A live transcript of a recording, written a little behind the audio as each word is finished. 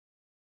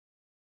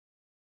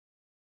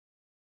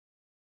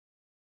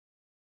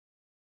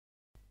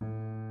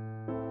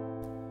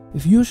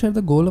If you share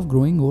the goal of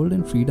growing old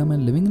in freedom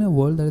and living in a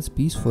world that is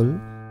peaceful,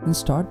 then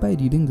start by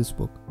reading this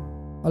book.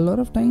 A lot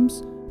of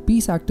times,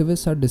 peace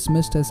activists are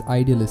dismissed as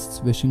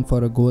idealists wishing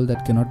for a goal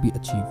that cannot be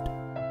achieved.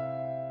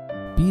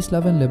 Peace,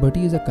 Love and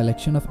Liberty is a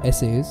collection of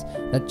essays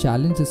that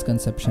challenge this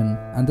conception,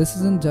 and this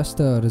isn't just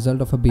the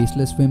result of a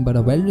baseless whim but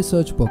a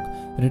well-researched book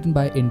written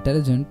by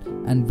intelligent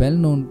and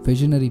well-known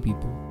visionary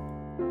people.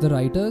 The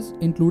writers,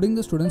 including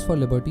the Students for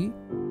Liberty,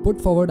 put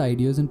forward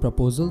ideas and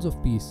proposals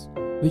of peace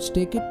which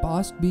take it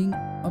past being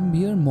a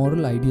mere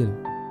moral ideal,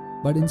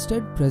 but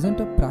instead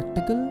present a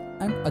practical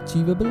and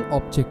achievable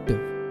objective.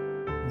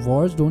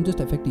 Wars don't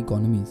just affect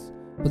economies,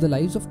 but the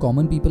lives of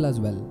common people as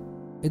well.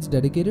 It's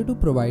dedicated to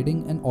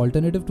providing an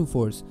alternative to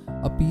force,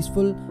 a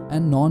peaceful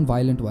and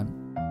non-violent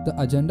one. The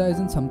agenda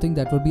isn't something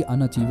that would be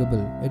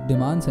unachievable. It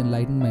demands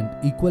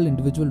enlightenment, equal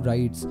individual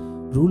rights,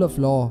 rule of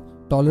law,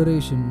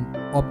 toleration,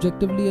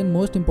 objectively and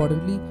most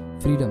importantly,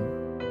 freedom.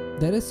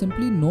 There is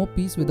simply no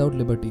peace without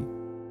liberty.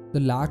 The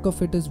lack of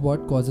it is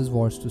what causes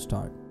wars to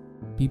start.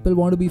 People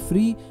want to be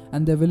free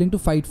and they're willing to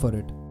fight for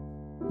it.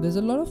 There's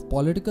a lot of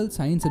political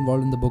science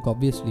involved in the book,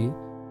 obviously,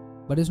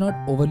 but it's not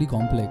overly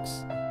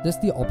complex.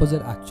 Just the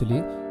opposite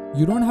actually.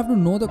 You don't have to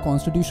know the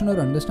constitution or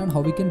understand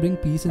how we can bring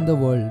peace in the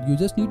world. You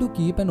just need to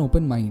keep an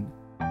open mind.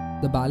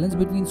 The balance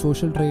between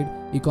social trade,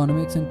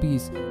 economics and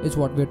peace is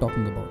what we're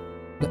talking about.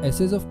 The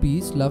essays of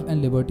peace, love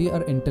and liberty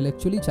are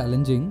intellectually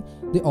challenging.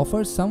 They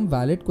offer some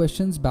valid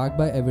questions backed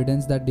by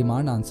evidence that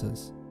demand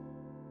answers.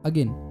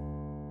 Again,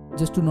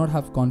 just to not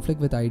have conflict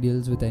with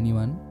ideals with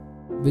anyone,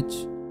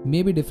 which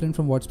may be different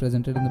from what's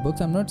presented in the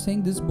books. I'm not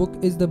saying this book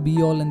is the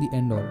be-all and the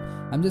end-all.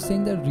 I'm just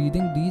saying that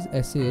reading these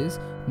essays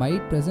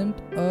might present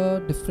a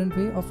different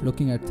way of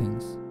looking at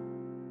things.